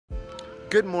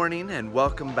Good morning and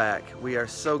welcome back. We are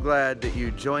so glad that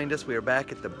you joined us. We are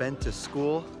back at the Benta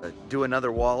School. Do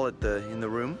another wall in the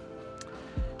room.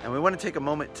 And we want to take a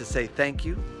moment to say thank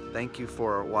you. Thank you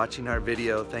for watching our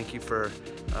video. Thank you for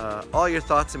all your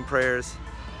thoughts and prayers.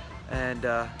 And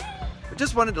we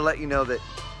just wanted to let you know that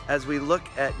as we look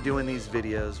at doing these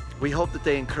videos, we hope that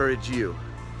they encourage you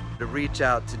to reach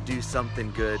out to do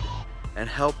something good and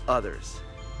help others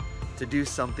to do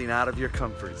something out of your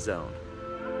comfort zone.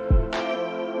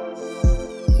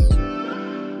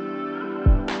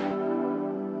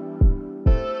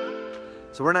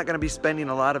 So we're not going to be spending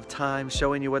a lot of time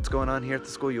showing you what's going on here at the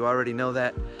school. You already know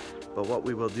that. But what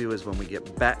we will do is when we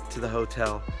get back to the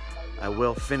hotel, I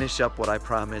will finish up what I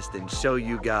promised and show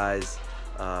you guys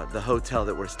the hotel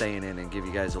that we're staying in and give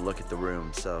you guys a look at the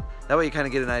room. So that way you kind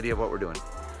of get an idea of what we're doing.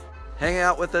 Hang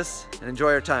out with us and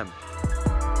enjoy our time.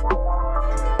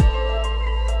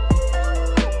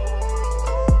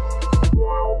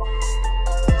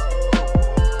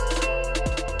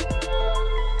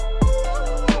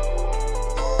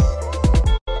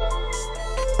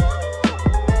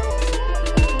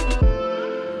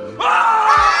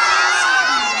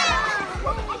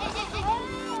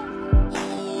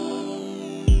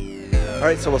 All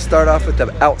right, so we'll start off with the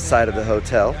outside of the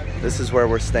hotel. This is where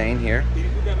we're staying here.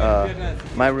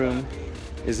 My room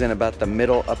is in about the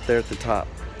middle up there at the top.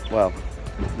 Well,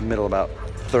 the middle, about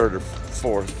third or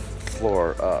fourth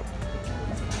floor up.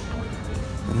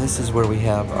 And this is where we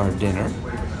have our dinner.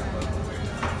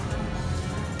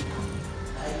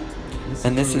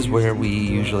 And this is where we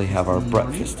usually have our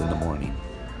breakfast in the morning.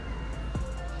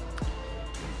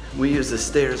 We use the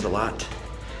stairs a lot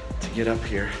to get up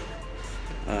here.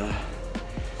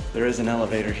 There is an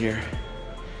elevator here,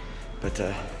 but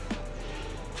so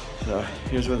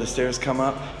here's where the stairs come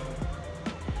up,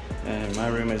 and my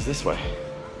room is this way.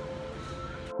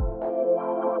 All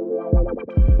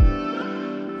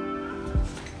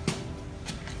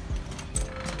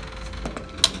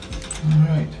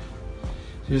right,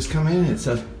 you just come in. It's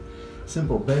a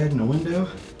simple bed and a window,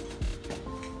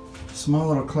 small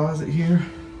little closet here.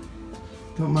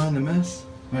 Don't mind the mess.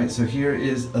 All right, so here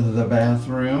is the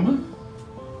bathroom.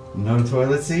 No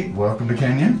toilet seat. Welcome to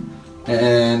Kenya.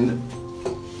 And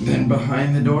then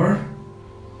behind the door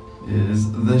is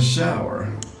the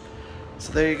shower.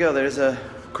 So there you go. There's a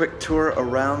quick tour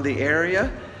around the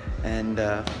area, and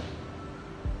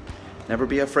never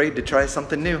be afraid to try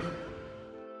something new.